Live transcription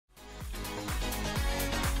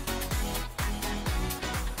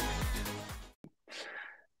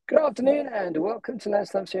Good afternoon and welcome to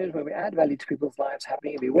Lunchtime Series, where we add value to people's lives,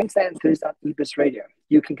 happening every Wednesday and Thursday on eBritz Radio.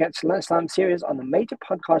 You can catch the Lunchtime Series on the major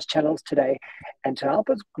podcast channels today. And to help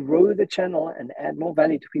us grow the channel and add more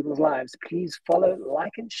value to people's lives, please follow,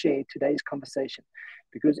 like, and share today's conversation.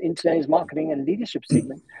 Because in today's marketing and leadership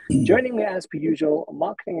segment, joining me as per usual,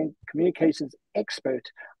 marketing and communications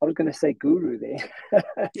expert, I was going to say guru there.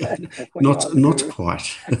 Not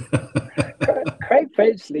quite. Craig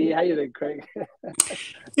Paisley, how you doing, Craig?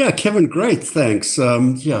 Yeah, Kevin, great, thanks. I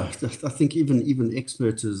think even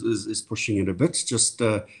expert is pushing it a bit. Just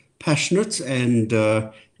passionate and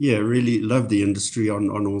really love the industry on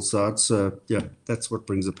all sides. That's what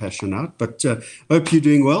brings the passion out. But hope you're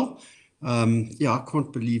doing well. I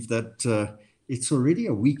can't believe that it's already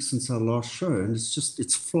a week since our last show, and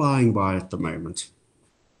it's flying by at the moment.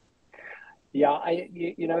 Yeah,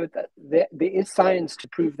 there is science to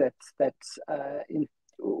prove that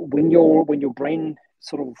when your brain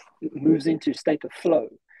sort of moves into a state of flow,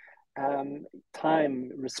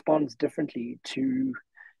 time responds differently to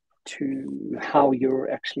how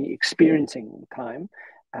you're actually experiencing time.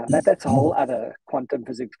 That's a whole other quantum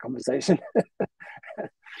physics conversation.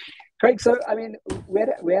 Craig, so we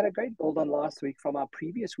had a great build on last week from our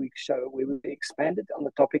previous week's show, where we expanded on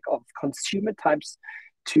the topic of consumer types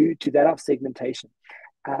to that of segmentation.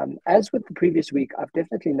 As with the previous week, I've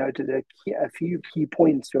definitely noted a few key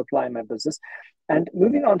points to apply in my business. And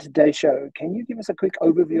moving on to today's show, can you give us a quick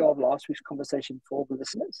overview of last week's conversation for the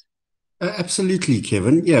listeners? Absolutely,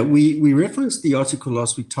 Kevin. Yeah, we referenced the article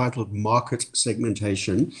last week titled Market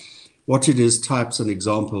Segmentation, what it is, types and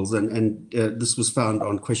examples. And this was found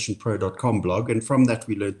on questionpro.com blog. And from that,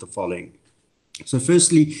 we learned the following. So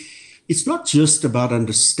firstly, it's not just about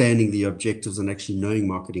understanding the objectives and actually knowing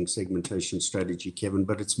marketing segmentation strategy, Kevin,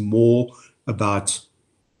 but it's more about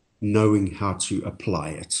knowing how to apply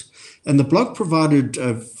it. And the blog provided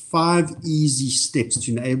 5 easy steps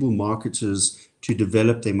to enable marketers to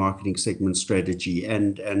develop their marketing segment strategy.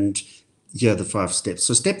 And here are the 5 steps.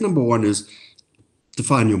 So step number 1 is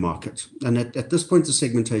define your market. And at this point of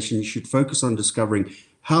segmentation, you should focus on discovering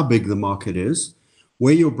how big the market is,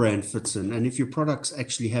 where your brand fits in, and if your products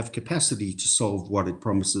actually have capacity to solve what it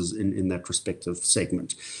promises in that respective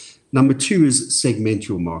segment. Number 2 is segment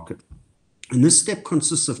your market. And this step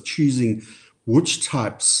consists of choosing which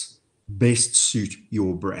types best suit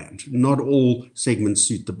your brand. Not all segments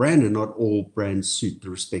suit the brand, and not all brands suit the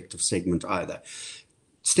respective segment either.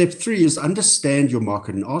 Step 3 is understand your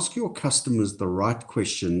market and ask your customers the right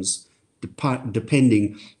questions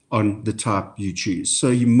depending on the type you choose. So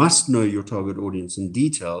you must know your target audience in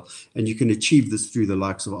detail, and you can achieve this through the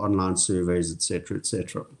likes of online surveys, etc.,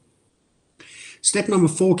 etc. Step number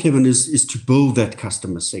 4, Kevin, is to build that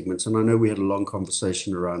customer segment. And I know we had a long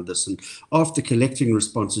conversation around this. And after collecting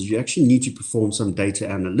responses, you actually need to perform some data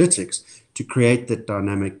analytics to create that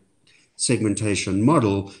dynamic segmentation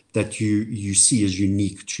model that you see as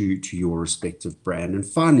unique to your respective brand. And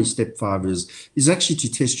finally, step 5 is actually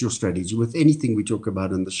to test your strategy. With anything we talk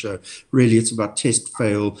about in the show, really it's about test,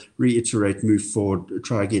 fail, reiterate, move forward,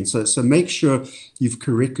 try again. So make sure you've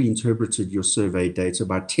correctly interpreted your survey data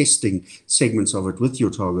by testing segments of it with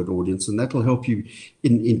your target audience, and that will help you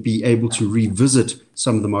in be able to revisit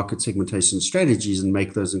some of the market segmentation strategies and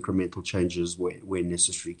make those incremental changes where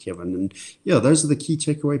necessary, Kevin. And those are the key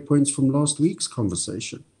takeaway points from last week's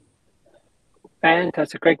conversation.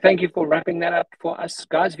 Fantastic, Craig. Thank you for wrapping that up for us,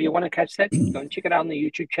 guys. If you want to catch that, go and check it out on the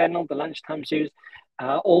YouTube channel, the Lunchtime Series.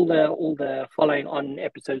 All the following on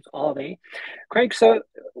episodes are there. Craig, so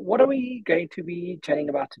what are we going to be chatting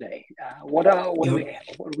about today? What are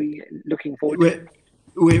we looking forward to?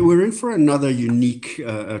 We're in for another unique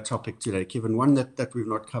topic today, Kevin, one that we've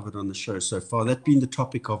not covered on the show so far, that being the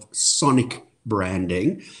topic of sonic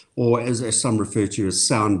branding, or as some refer to as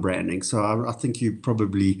sound branding. So I think you're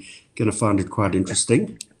probably going to find it quite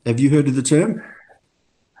interesting. Have you heard of the term?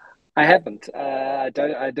 I haven't. I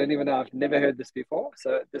don't even know. I've never heard this before.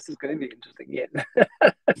 So this is going to be interesting. Yeah.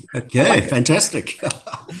 Okay, fantastic.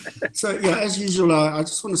 So as usual, I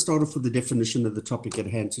just want to start off with the definition of the topic at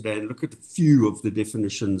hand today and look at a few of the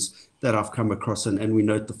definitions that I've come across, and we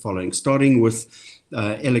note the following, starting with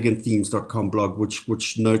elegantthemes.com blog,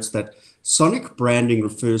 which notes that sonic branding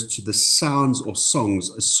refers to the sounds or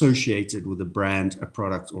songs associated with a brand, a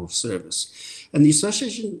product, or a service. And the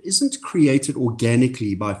association isn't created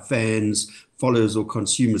organically by fans, followers, or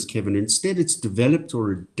consumers, Kevin. Instead, it's developed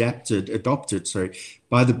or adopted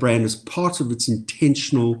by the brand as part of its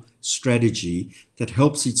intentional strategy that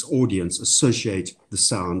helps its audience associate the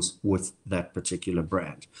sounds with that particular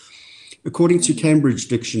brand. According to Cambridge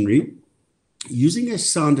Dictionary, using a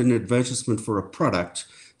sound in advertisement for a product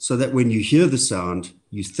so that when you hear the sound,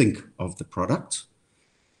 you think of the product.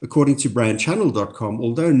 According to brandchannel.com,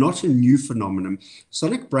 although not a new phenomenon,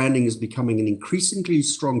 sonic branding is becoming an increasingly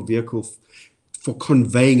strong vehicle for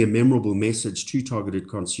conveying a memorable message to targeted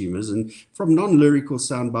consumers. And from non-lyrical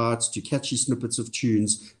sound bites to catchy snippets of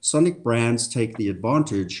tunes, sonic brands take the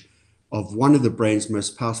advantage of one of the brain's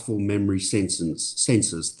most powerful memory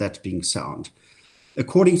sensors, that being sound.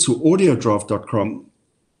 According to audiodraft.com,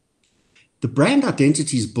 the brand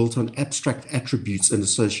identity is built on abstract attributes and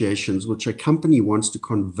associations which a company wants to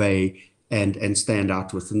convey and stand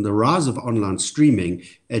out with. And the rise of online streaming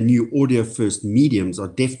and new audio-first mediums are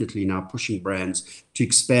definitely now pushing brands to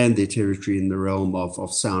expand their territory in the realm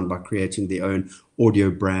of sound by creating their own audio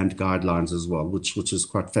brand guidelines as well, which is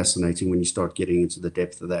quite fascinating when you start getting into the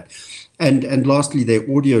depth of that. And lastly, their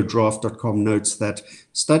audiodraft.com notes that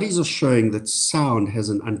studies are showing that sound has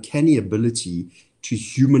an uncanny ability to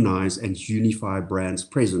humanize and unify a brand's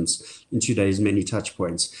presence in today's many touch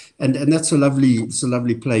points. And that's a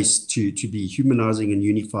lovely place to be humanizing and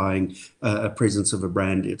unifying a presence of a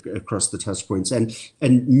brand across the touch points. And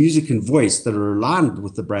music and voice that are aligned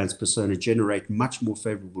with the brand's persona generate much more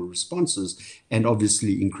favorable responses and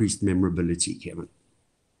obviously increased memorability, Kevin.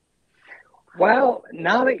 Well,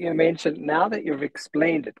 now that you've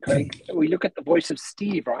explained it, Craig, we look at the voice of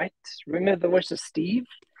Steve, right? Remember the voice of Steve?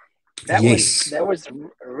 Yes. That was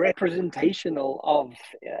representational of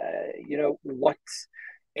what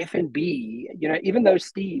F&B, even though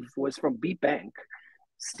Steve was from Beat Bank.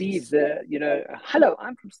 Steve, hello,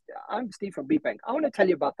 I'm Steve from Beat Bank. I want to tell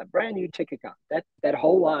you about the brand new check account. That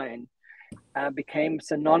whole line became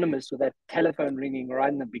synonymous with that telephone ringing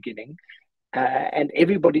right in the beginning, and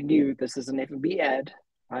everybody knew this is an F&B ad,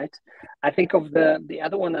 right? I think of the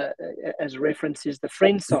other one as reference is the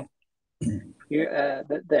Friends song.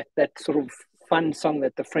 That sort of fun song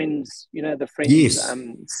that the Friends, the Friends yes.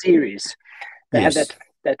 Series, they yes. have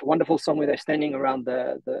that wonderful song where they're standing around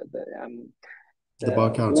the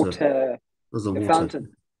bar counter, the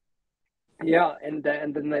fountain. Yeah, and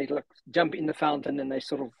then they jump in the fountain and they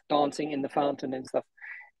sort of dancing in the fountain and stuff.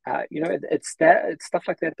 It's stuff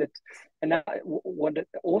like that. And what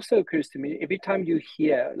also occurs to me every time you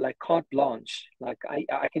hear like carte blanche, like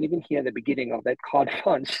I can even hear the beginning of that carte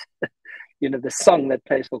blanche. The song that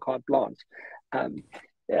plays for carte blanche.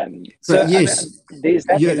 So yes, there's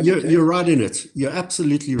that you're right in it. You're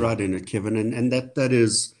absolutely right in it, Kevin, and that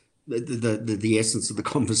is the essence of the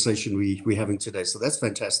conversation we're having today. So that's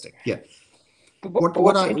fantastic. Yeah. But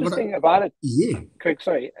what's interesting about it? Yeah. Craig,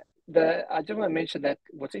 sorry. I just want to mention that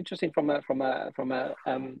what's interesting from a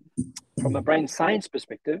brain science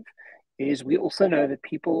perspective is we also know that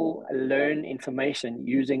people learn information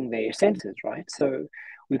using their senses, right? So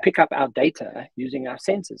we pick up our data using our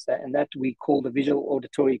senses, and that we call the visual,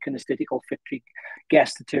 auditory, kinesthetic, olfactory,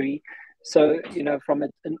 gustatory. So, from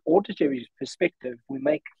an auditory perspective, we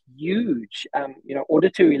make huge,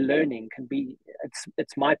 auditory learning can be,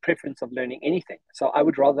 it's my preference of learning anything. So I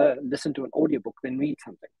would rather listen to an audiobook than read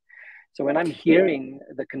something. So when I'm hearing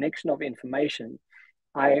the connection of information,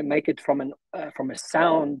 I make it from a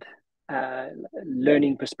sound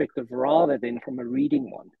learning perspective rather than from a reading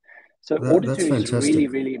one. So auditory is really,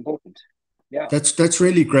 really important. Yeah, that's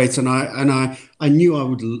really great, and I knew I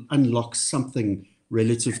would unlock something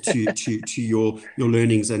relative to your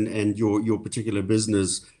learnings and your particular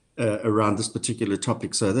business around this particular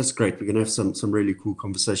topic. So that's great. We're going to have some really cool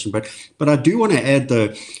conversation. But I do want to add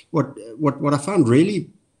though, what I found really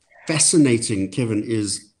fascinating, Kevin,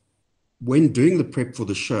 is when doing the prep for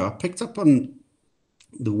the show, I picked up on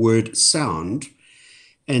the word sound,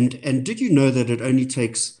 and did you know that it only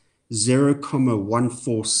takes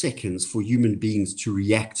 0.14 seconds for human beings to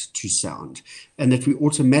react to sound, and that we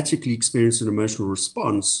automatically experience an emotional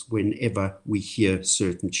response whenever we hear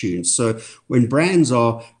certain tunes. So when brands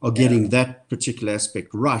are getting that particular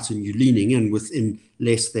aspect right, and you're leaning in within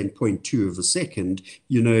less than 0.2 of a second,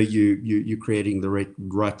 you're creating the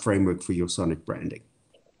right framework for your sonic branding.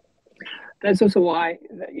 That's also why,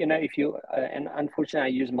 if you, and unfortunately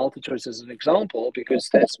I use multi-choice as an example because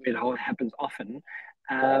that's where it happens often.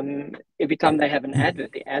 Every time they have an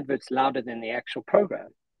advert, the advert's louder than the actual program,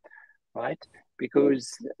 right?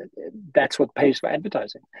 Because that's what pays for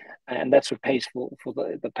advertising, and that's what pays for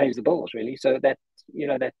pays the bills, really. So that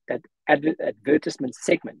that advertisement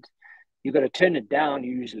segment, you've got to turn it down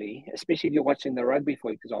usually, especially if you're watching the rugby,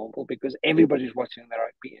 for example, because everybody's watching the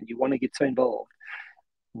rugby and you want to get so involved.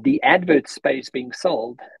 The advert space being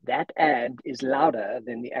sold, that ad is louder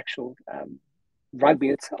than the actual rugby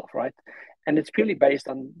itself, right? And it's purely based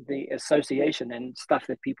on the association and stuff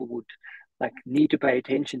that people would need to pay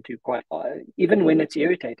attention to quite, even when it's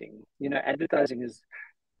irritating. Advertising is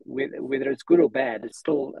whether it's good or bad, it's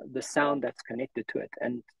still the sound that's connected to it.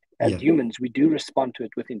 And as Yeah. humans, we do respond to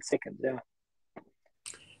it within seconds. Yeah.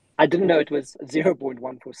 I didn't know it was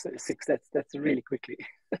 0.146. That's really quickly.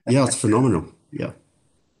 Yeah, it's phenomenal. Yeah.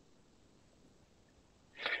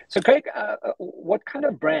 So, Craig, what kind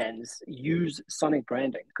of brands use sonic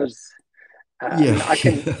branding? Because Yeah. I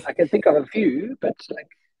can think of a few, but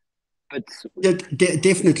Yeah,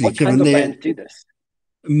 definitely, what kinds Kevin. of There brands do this?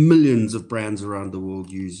 millions of brands around the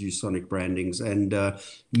world use sonic brandings, and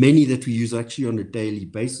many that we use actually on a daily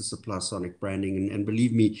basis apply sonic branding. And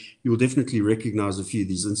believe me, you'll definitely recognize a few of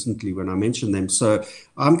these instantly when I mention them. So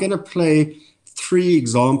I'm going to play three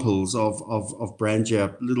examples of brand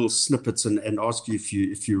here, little snippets, and ask you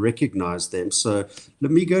if you recognize them. So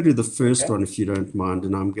let me go to the first Okay. one, if you don't mind,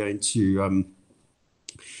 and I'm going to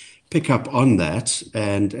pick up on that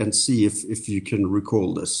and see if you can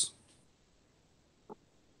recall this.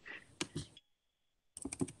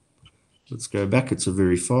 Let's go back. It's a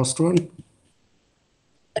very fast one.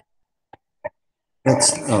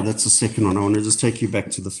 That's the second one. I want to just take you back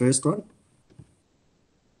to the first one.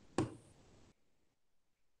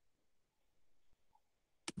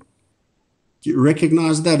 Do you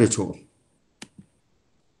recognize that at all?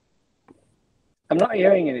 I'm not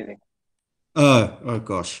hearing anything. Oh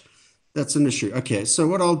gosh, that's an issue. Okay, so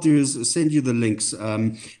what I'll do is send you the links.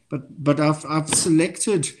 But I've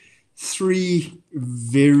selected three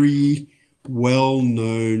very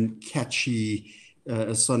well-known, catchy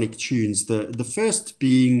sonic tunes. The first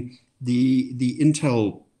being the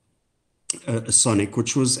Intel sonic,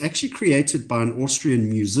 which was actually created by an Austrian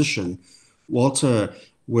musician, Walter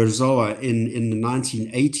Werzowa, in the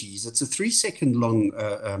 1980s. It's a 3-second long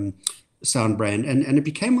sound brand, and it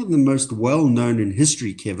became one of the most well known in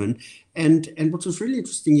history, Kevin. And what was really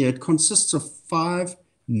interesting here, it consists of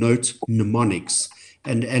 5-note mnemonics.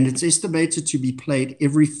 And it's estimated to be played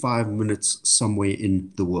every 5 minutes somewhere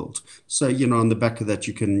in the world. So, on the back of that,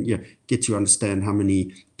 you can get to understand how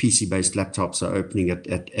many PC-based laptops are opening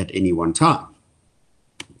at any one time.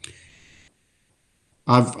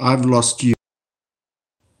 I've lost you.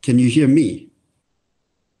 Can you hear me?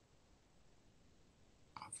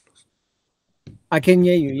 I can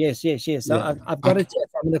hear you. Yes. Yeah. I've got it.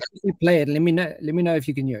 I'm going to quickly play it. Let me know if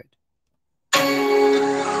you can hear it.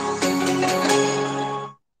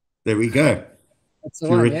 There we go. That's the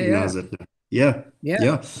You one. recognize it now. Yeah.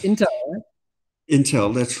 Intel, right?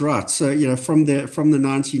 Intel, that's right. So, from the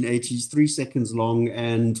 1980s, 3 seconds long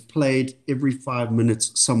and played every 5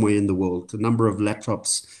 minutes somewhere in the world. The number of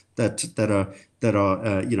laptops that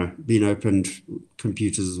are being opened,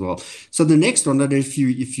 computers as well. So the next one, that if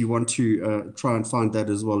you want to try and find that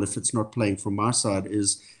as well, if it's not playing from my side,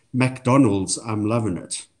 is McDonald's. I'm loving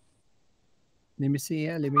it. Let me see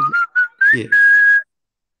here. Yeah.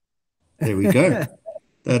 There we go.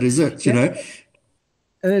 That is it.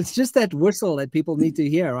 And it's just that whistle that people need to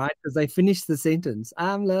hear, right? Because they finish the sentence.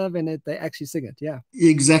 I'm loving it. They actually sing it. Yeah.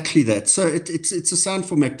 Exactly that. So it's a sound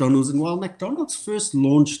for McDonald's. And while McDonald's first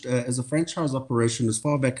launched as a franchise operation as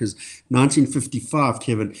far back as 1955,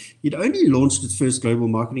 Kevin, it only launched its first global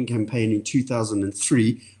marketing campaign in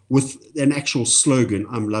 2003 with an actual slogan,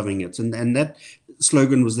 I'm loving it. And that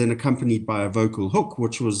slogan was then accompanied by a vocal hook,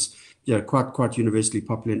 which was quite universally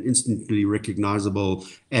popular and instantly recognizable,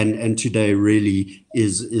 and today really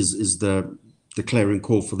is the clarion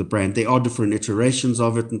call for the brand. There are different iterations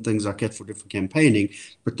of it and things like that for different campaigning,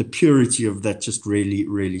 but the purity of that just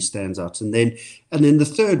really stands out. And then the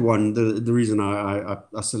third one, the reason I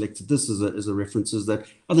selected this as a reference is that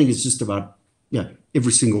I think it's just about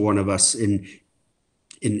every single one of us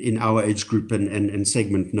in our age group and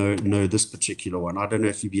segment know this particular one. I don't know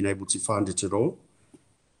if you've been able to find it at all.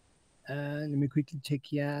 Let me quickly check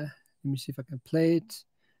here. Let me see if I can play it.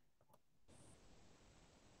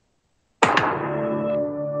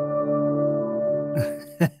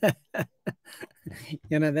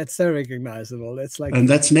 That's so recognizable. It's like, and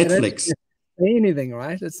that's Netflix. Anything,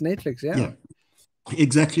 right? It's Netflix. Yeah.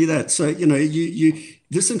 Exactly that. So, you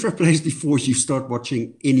this intro plays before you start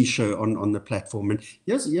watching any show on the platform. And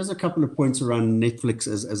here's a couple of points around Netflix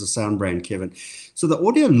as a sound brand, Kevin. So the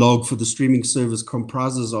audio log for the streaming service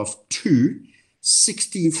comprises of 2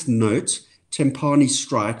 16th note timpani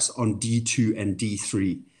strikes on D2 and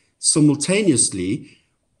D3 simultaneously,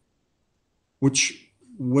 which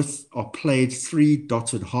are played 3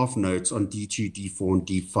 dotted half notes on D2, D4, and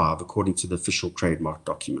D5, according to the official trademark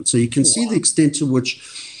document. So you can see the extent to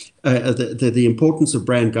which the importance of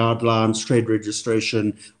brand guidelines, trade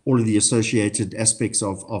registration, all of the associated aspects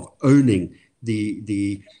of owning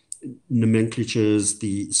the nomenclatures,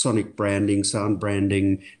 the sonic branding, sound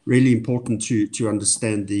branding, really important to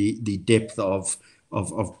understand the depth of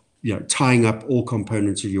tying up all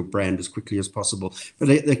components of your brand as quickly as possible. But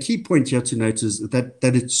the key point here to note is that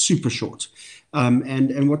it's super short.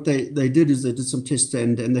 And what they did is they did some tests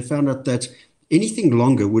and they found out that anything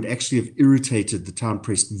longer would actually have irritated the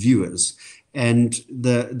time-pressed viewers. And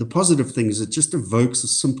the positive thing is it just evokes a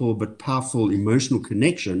simple but powerful emotional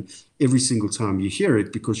connection every single time you hear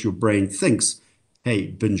it, because your brain thinks, hey,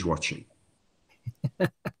 binge watching.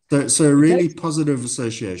 So really positive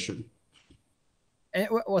association. And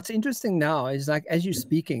what's interesting now is, like, as you're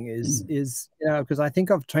speaking, is because I think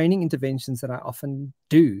of training interventions that I often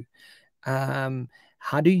do.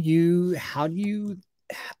 How do you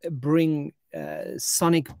bring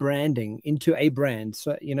sonic branding into a brand?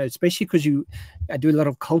 So, especially because I do a lot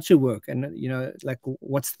of culture work, and like,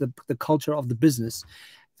 what's the culture of the business,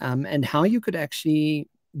 and how you could actually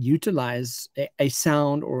utilize a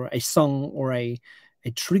sound or a song or a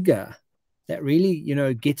trigger that really,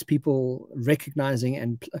 gets people recognizing,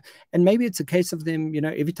 and maybe it's a case of them,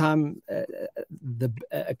 every time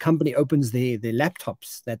a company opens their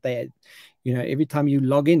laptops, that they, every time you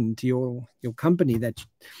log in to your company, that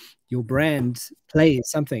your brand plays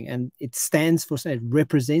something and it stands for something, it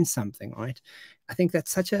represents something, right? I think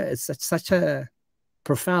that's such a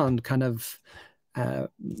profound kind of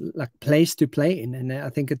like place to play in, and I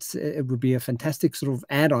think it would be a fantastic sort of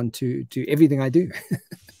add-on to everything I do.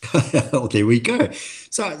 Well, there we go.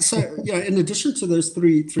 So in addition to those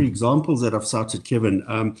three examples that I've cited, Kevin,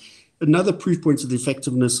 another proof point of the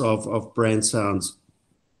effectiveness of brand sounds,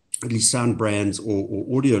 at least sound brands or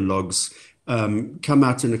audio logs, come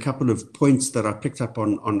out in a couple of points that I picked up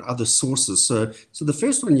on other sources. So the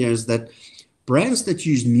first one here is that brands that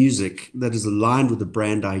use music that is aligned with the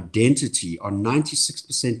brand identity are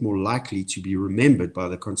 96% more likely to be remembered by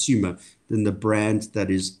the consumer than the brand that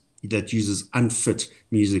uses unfit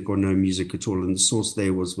music or no music at all. And the source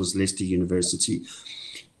there was Leicester University.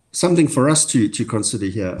 Something for us to consider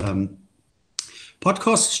here.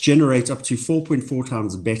 Podcasts generate up to 4.4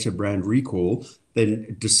 times better brand recall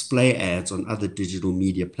than display ads on other digital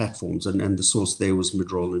media platforms. And the source there was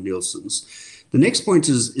Midroll and Nielsen's. The next point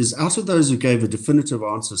is out of those who gave a definitive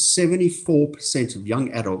answer, 74% of young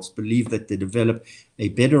adults believe that they develop a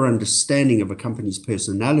better understanding of a company's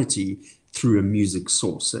personality through a music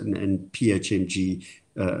source, and PHMG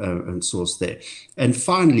and source there. And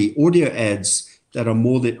finally, audio ads are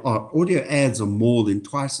more than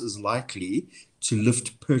twice as likely to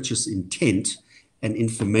lift purchase intent and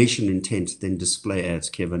information intent than display ads,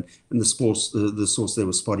 Kevin. And the source there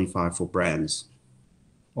was Spotify for brands.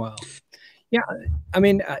 Wow. Yeah, I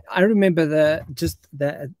mean, I remember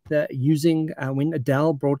the using when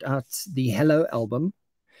Adele brought out the Hello album.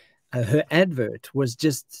 Her advert was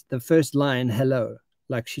just the first line, hello.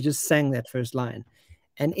 Like, she just sang that first line,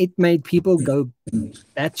 and it made people go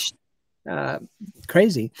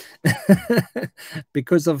crazy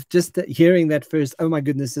because of just hearing that first, oh my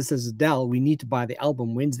goodness, this is Adele, we need to buy the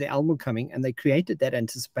album, when's the album coming? And they created that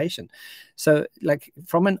anticipation. So, like,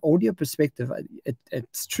 from an audio perspective,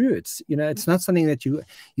 it's true. It's, it's not something that you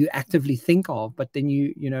actively think of, but then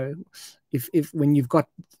if when you've got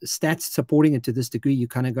stats supporting it to this degree, you're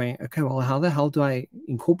kind of going, okay, well, how the hell do I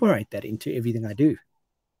incorporate that into everything I do?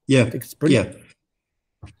 Yeah, it's brilliant.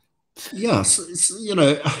 Yeah. So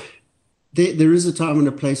there is a time and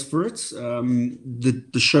a place for it.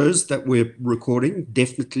 The shows that we're recording,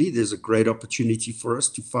 definitely, there's a great opportunity for us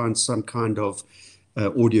to find some kind of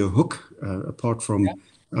audio hook apart from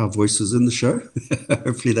our voices in the show.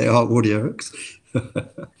 Hopefully, they are audio hooks.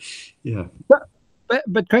 Yeah.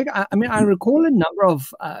 But Craig, I mean, I recall a number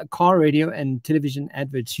of car radio and television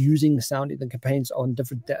adverts using sound in the campaigns on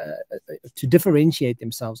different to differentiate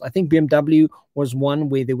themselves. I think BMW was one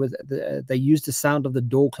where they used the sound of the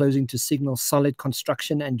door closing to signal solid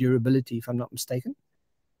construction and durability, if I'm not mistaken.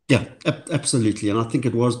 Yeah, absolutely. And I think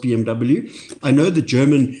it was BMW. I know the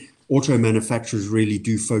German auto manufacturers really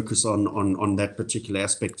do focus on that particular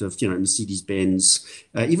aspect of, Mercedes-Benz,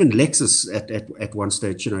 even Lexus at one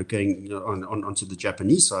stage, going onto the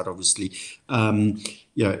Japanese side, obviously,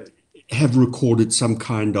 have recorded some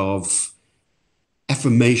kind of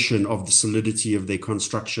affirmation of the solidity of their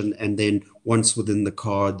construction, and then once within the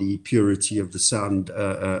car, the purity of the sound,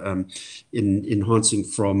 enhancing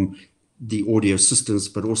from the audio systems,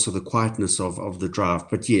 but also the quietness of the drive.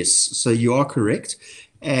 But yes, so you are correct.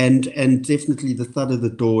 And definitely the thud of the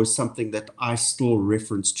door is something that I still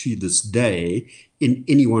reference to this day in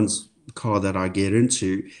anyone's car that I get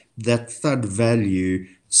into. That thud value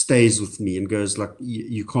stays with me and goes like,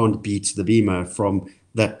 you can't beat the Beamer from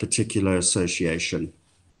that particular association.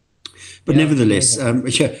 But Yeah, nevertheless,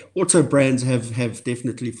 amazing. yeah, auto brands have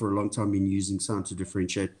definitely for a long time been using sound to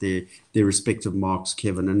differentiate their respective marks,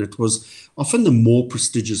 Kevin. And it was often the more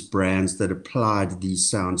prestigious brands that applied these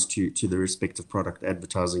sounds to their respective product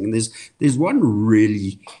advertising. And there's one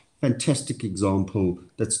really fantastic example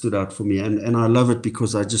that stood out for me, and I love it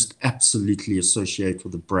because I just absolutely associate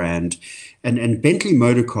with the brand. And Bentley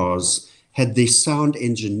Motor Cars had their sound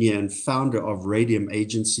engineer and founder of Radium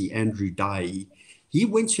Agency, Andrew Dye. He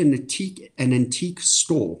went to an antique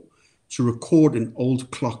store to record an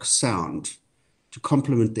old clock sound to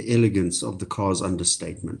complement the elegance of the car's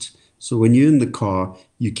understatement. So when you're in the car,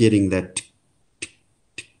 you're getting that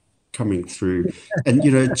coming through, and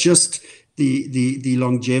just the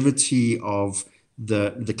longevity of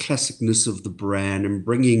the classicness of the brand, and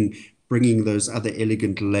bringing those other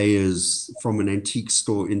elegant layers from an antique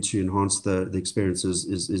store in to enhance the experiences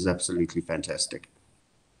is absolutely fantastic.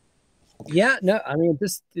 Yeah, no, I mean,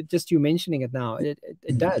 just you mentioning it now,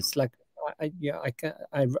 it does. Like, yeah,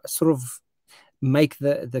 I sort of make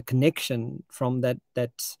the connection from that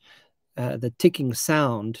the ticking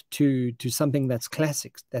sound to something that's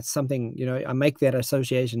classic. That's something, I make that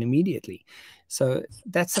association immediately. So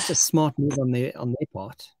that's such a smart move on their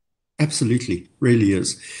part. Absolutely, really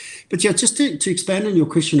is. But yeah, just to expand on your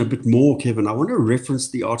question a bit more, Kevin, I want to reference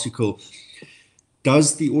the article,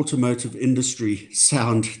 Does the Automotive Industry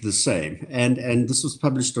Sound the Same? And this was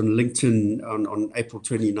published on LinkedIn on April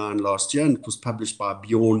 29 last year, and it was published by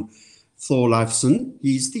Bjorn Thorleifsen.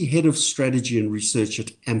 He's the head of strategy and research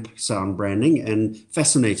at AMP Sound Branding, and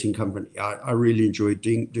fascinating company. I really enjoyed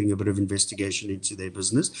doing a bit of investigation into their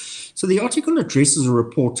business. So the article addresses a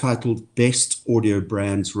report titled Best Audio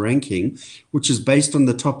Brands Ranking, which is based on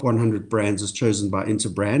the top 100 brands as chosen by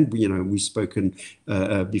Interbrand. We've spoken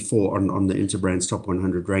before on the Interbrand's top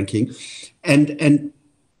 100 ranking. And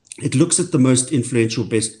it looks at the most influential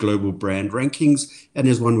best global brand rankings, and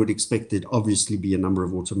as one would expect, there'd obviously be a number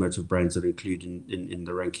of automotive brands that are included in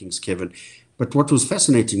the rankings, Kevin. But what was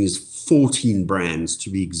fascinating is 14 brands, to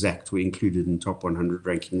be exact, were included in the top 100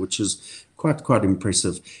 ranking, which is quite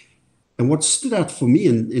impressive. And what stood out for me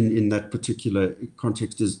in that particular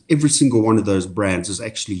context is every single one of those brands is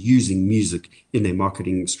actually using music in their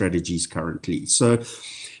marketing strategies currently. So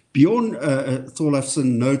Bjorn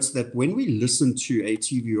Thorleifsen notes that when we listen to a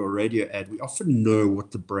TV or radio ad, we often know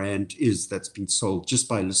what the brand is that's been sold just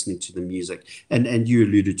by listening to the music. And you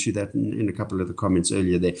alluded to that in a couple of the comments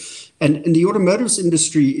earlier there. And the automotive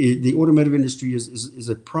industry is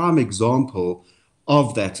a prime example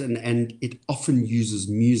of that. And it often uses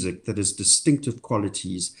music that has distinctive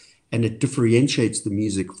qualities, and it differentiates the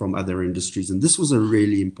music from other industries. And this was a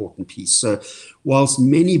really important piece. So whilst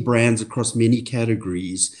many brands across many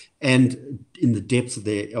categories and in the depth of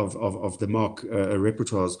the mark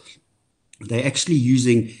repertoires, they're actually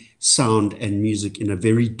using sound and music in a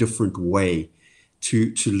very different way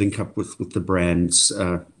to link up with the brands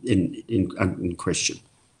in question.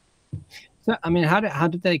 So, I mean, how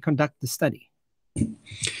did they conduct the study?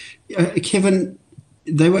 Kevin,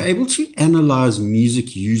 they were able to analyze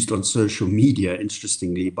music used on social media,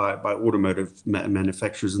 interestingly, by automotive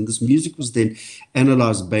manufacturers. And this music was then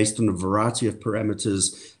analyzed based on a variety of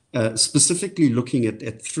parameters, specifically looking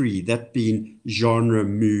at three, that being genre,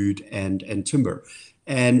 mood, and timbre.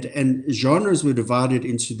 And genres were divided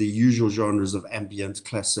into the usual genres of ambient,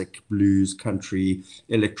 classic, blues, country,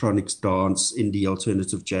 electronics, dance, indie,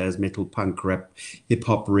 alternative, jazz, metal, punk, rap, hip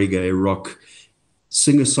hop, reggae, rock,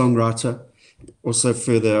 singer-songwriter. Also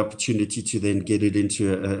further opportunity to then get it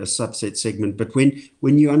into a subset segment. But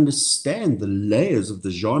when you understand the layers of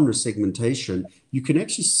the genre segmentation, you can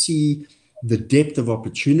actually see the depth of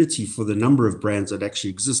opportunity for the number of brands that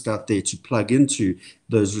actually exist out there to plug into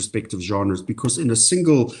those respective genres. Because in a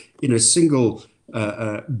single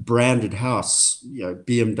branded house,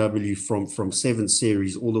 BMW from 7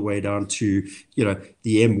 Series all the way down to the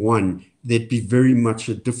M1, there'd be very much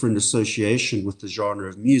a different association with the genre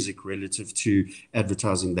of music relative to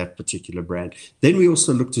advertising that particular brand. Then we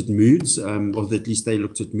also looked at moods, or at least they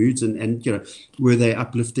looked at moods, and were they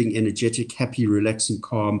uplifting, energetic, happy, relaxing,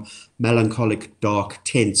 calm, melancholic, dark,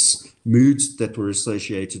 tense moods that were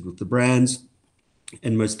associated with the brands.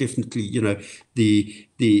 And most definitely,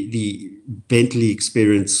 the Bentley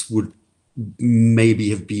experience would maybe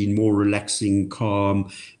have been more relaxing, calm,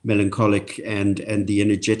 melancholic, and the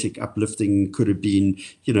energetic, uplifting could have been,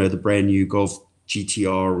 the brand new Golf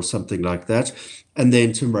GTR or something like that. And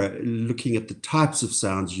then looking at the types of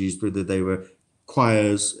sounds used, whether they were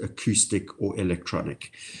choirs, acoustic, or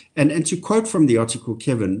electronic. And to quote from the article,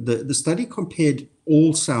 Kevin, the study compared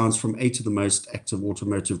all sounds from 8 of the most active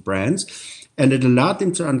automotive brands, and it allowed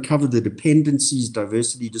them to uncover the dependencies,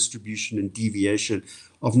 diversity, distribution, and deviation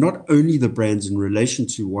of not only the brands in relation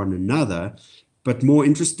to one another, but more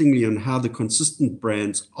interestingly on how the consistent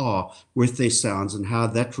brands are with their sounds and how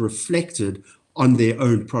that reflected on their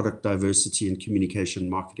own product diversity and communication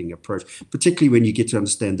marketing approach, particularly when you get to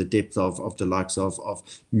understand the depth of the likes of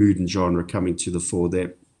mood and genre coming to the fore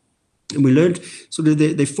there. And we learned sort of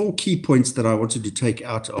the 4 key points that I wanted to take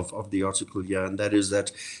out of the article here, and that is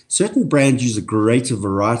that certain brands use a greater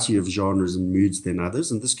variety of genres and moods than others,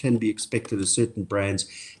 and this can be expected as certain brands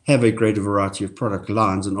have a greater variety of product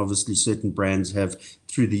lines, and obviously certain brands have,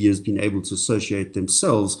 through the years, been able to associate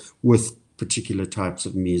themselves with particular types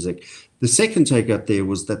of music. The second takeout there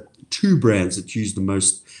was that 2 brands that use the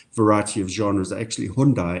most variety of genres are actually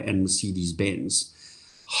Hyundai and Mercedes-Benz.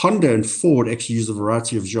 Honda and Ford actually use a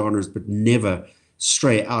variety of genres, but never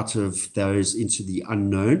stray out of those into the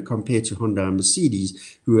unknown, compared to Honda and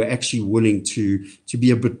Mercedes, who are actually willing to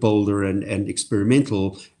be a bit bolder and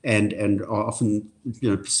experimental, and are often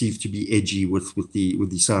perceived to be edgy with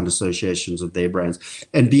the sound associations of their brands.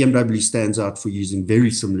 And BMW stands out for using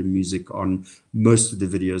very similar music on most of the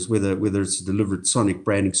videos, whether it's a deliberate sonic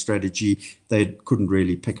branding strategy. They couldn't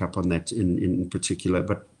really pick up on that in particular,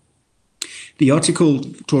 but the article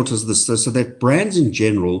taught us this, so that brands in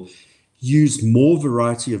general use more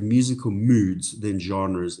variety of musical moods than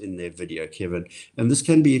genres in their video, Kevin. And this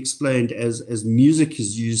can be explained as music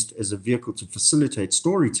is used as a vehicle to facilitate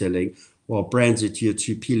storytelling, while brands adhere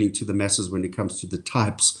to appealing to the masses when it comes to the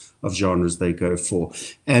types of genres they go for.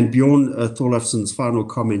 And Bjorn Thorleifsson's final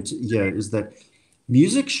comment here is that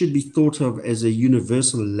music should be thought of as a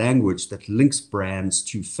universal language that links brands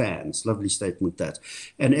to fans. Lovely statement, that.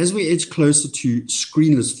 And as we edge closer to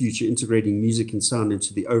screenless future, integrating music and sound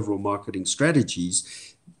into the overall marketing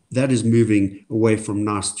strategies, that is moving away from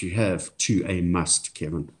nice to have to a must,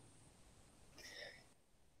 Kevin.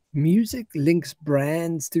 Music links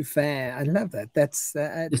brands to fans. I love that. That's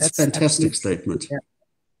a fantastic statement. Yeah.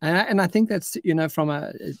 And I think that's, from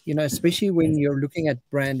a, especially when you're looking at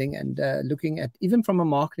branding and looking at, even from a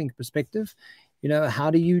marketing perspective, how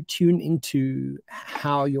do you tune into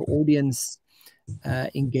how your audience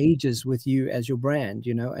engages with you as your brand,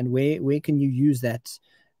 and where can you use that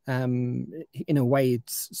in a way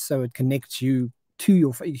so it connects you to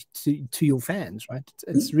your fans, right?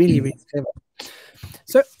 It's really, really clever.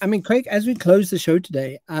 So, I mean, Craig, as we close the show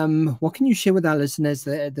today, what can you share with our listeners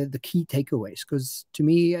the key takeaways? Because to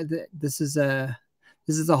me, this is a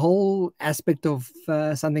whole aspect of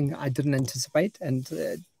something I didn't anticipate, and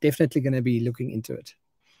definitely going to be looking into it.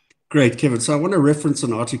 Great, Kevin. So I want to reference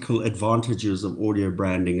an article, Advantages of Audio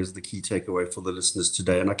Branding, as the key takeaway for the listeners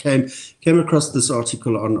today. And I came across this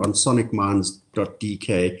article on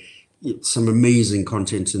sonicminds.dk. Some amazing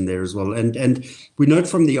content in there as well. And we note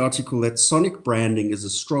from the article that sonic branding is a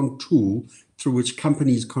strong tool through which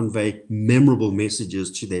companies convey memorable messages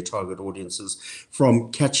to their target audiences,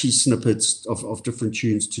 from catchy snippets of different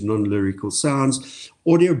tunes to non-lyrical sounds.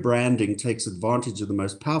 Audio branding takes advantage of the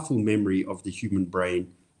most powerful memory of the human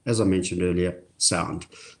brain, as I mentioned earlier, sound.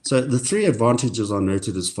 So the 3 advantages are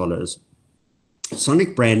noted as follows.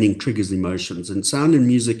 Sonic branding triggers emotions, and sound and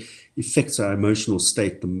music affects our emotional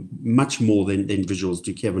state much more than visuals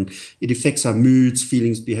do, Kevin. It affects our moods,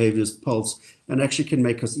 feelings, behaviors, pulse, and actually can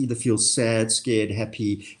make us either feel sad, scared,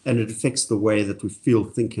 happy, and it affects the way that we feel,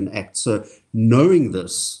 think, and act. So knowing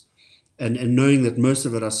this and knowing that most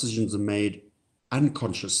of our decisions are made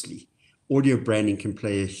unconsciously, audio branding can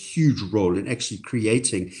play a huge role in actually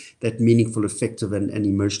creating that meaningful, effective, and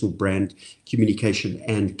emotional brand communication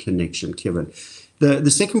and connection, Kevin.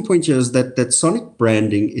 The second point here is that sonic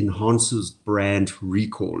branding enhances brand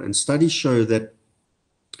recall, and studies show that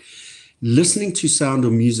listening to sound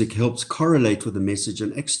or music helps correlate with the message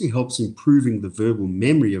and actually helps improving the verbal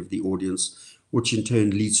memory of the audience, which in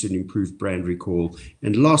turn leads to an improved brand recall.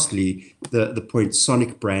 And lastly, the point,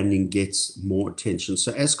 sonic branding gets more attention.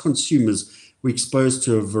 So as consumers, we're exposed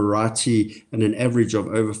to a variety and an average of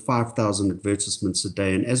over 5,000 advertisements a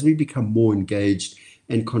day. And as we become more engaged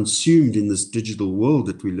and consumed in this digital world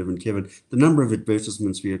that we live in, Kevin, the number of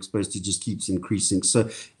advertisements we're exposed to just keeps increasing. So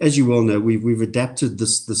as you well know, we've adapted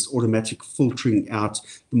this automatic filtering out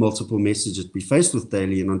the multiple messages we face with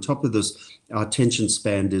daily. And on top of this, our attention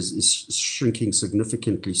span is shrinking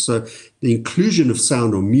significantly. So the inclusion of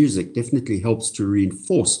sound or music definitely helps to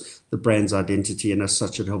reinforce the brand's identity, and as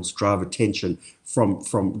such, it helps drive attention from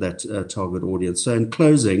that target audience. So in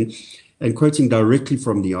closing, and quoting directly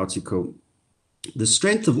from the article, The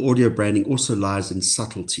strength of audio branding also lies in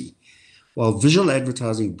subtlety. While visual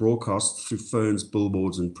advertising broadcast through phones,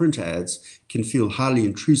 billboards, and print ads can feel highly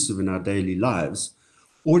intrusive in our daily lives,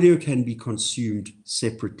 audio can be consumed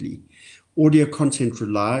separately. Audio content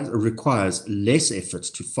requires less effort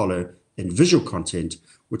to follow than visual content,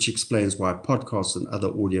 which explains why podcasts and other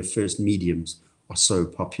audio-first mediums are so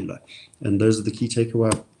popular. And those are the key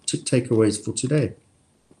takeaways for today.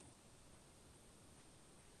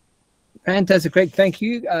 Fantastic, Craig. Thank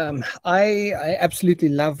you. I absolutely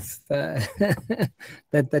love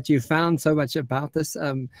that you found so much about this.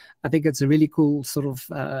 I think it's a really cool sort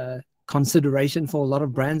of consideration for a lot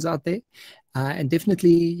of brands out there, and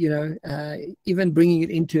definitely, you know, even bringing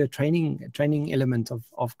it into a training element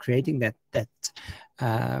of creating that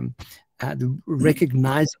the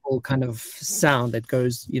recognizable kind of sound that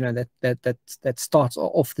goes, you know, that starts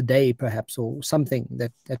off the day perhaps, or something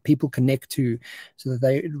that people connect to, so that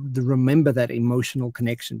they remember that emotional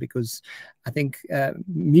connection. Because I think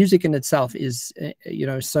music in itself is you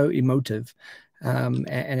know, so emotive, and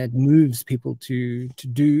it moves people to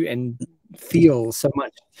do and feel so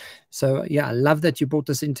much. So yeah, I love that you brought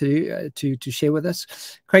this into to share with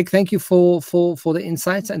us, Craig. Thank you for the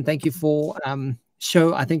insights, and thank you for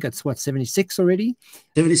show. I think it's what, 76 already.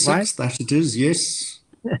 76, right? That it is, yes.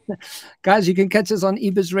 Guys, you can catch us on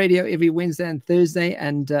eBiz Radio every Wednesday and Thursday.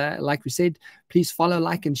 And like we said, please follow,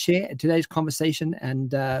 like, and share today's conversation.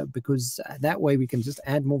 And because that way we can just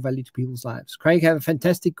add more value to people's lives. Craig, have a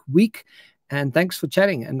fantastic week. And thanks for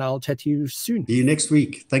chatting. And I'll chat to you soon. See you next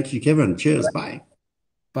week. Thank you, Kevin. Cheers. Bye.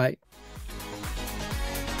 Bye.